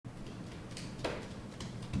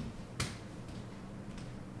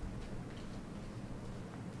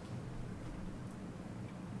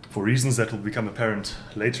For reasons that will become apparent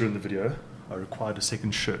later in the video, I required a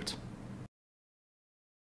second shirt.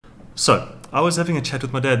 So, I was having a chat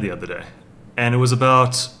with my dad the other day, and it was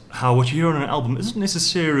about how what you hear on an album isn't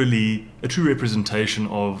necessarily a true representation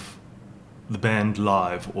of the band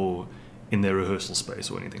live or in their rehearsal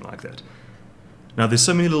space or anything like that. Now, there's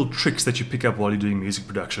so many little tricks that you pick up while you're doing music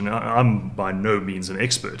production. I'm by no means an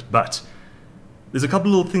expert, but there's a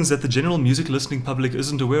couple of little things that the general music listening public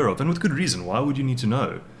isn't aware of, and with good reason. Why would you need to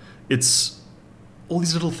know? It's all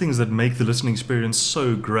these little things that make the listening experience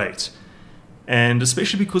so great. And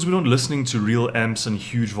especially because we're not listening to real amps and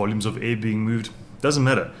huge volumes of air being moved, doesn't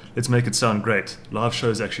matter. Let's make it sound great. Live show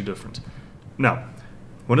is actually different. Now,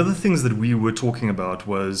 one of the things that we were talking about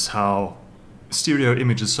was how stereo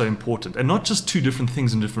image is so important, and not just two different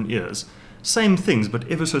things in different ears. Same things, but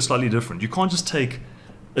ever so slightly different. You can't just take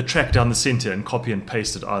a track down the center and copy and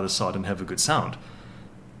paste it either side and have a good sound.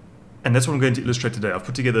 And that's what I'm going to illustrate today. I've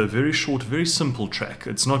put together a very short, very simple track.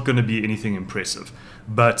 It's not going to be anything impressive,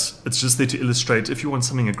 but it's just there to illustrate if you want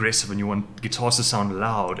something aggressive and you want guitars to sound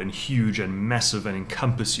loud and huge and massive and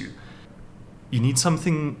encompass you. You need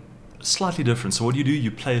something slightly different. So what do? You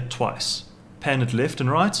play it twice. Pan it left and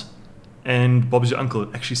right, and Bob's Your Uncle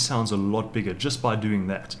actually sounds a lot bigger just by doing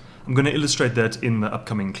that. I'm going to illustrate that in the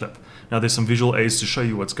upcoming clip. Now there's some visual aids to show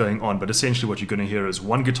you what's going on, but essentially what you're going to hear is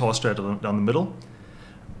one guitar straight down the middle,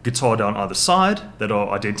 guitar down either side that are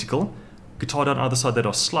identical, guitar down either side that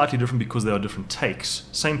are slightly different because they are different takes.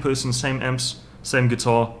 Same person, same amps, same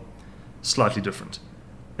guitar, slightly different.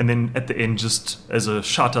 And then at the end, just as a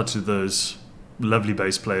shout out to those lovely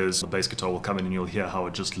bass players, the bass guitar will come in and you'll hear how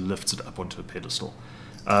it just lifts it up onto a pedestal.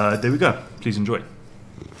 There we go. Please enjoy.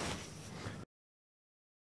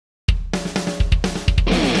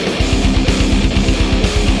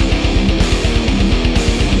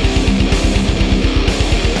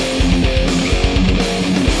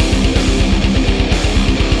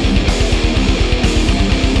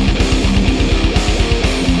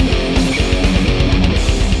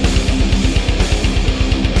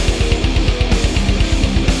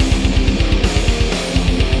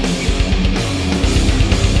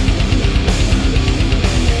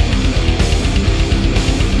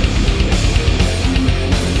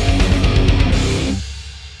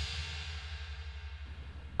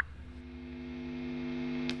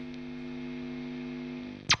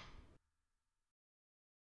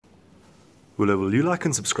 Will you like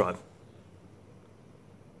and subscribe?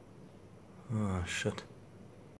 Oh, shit.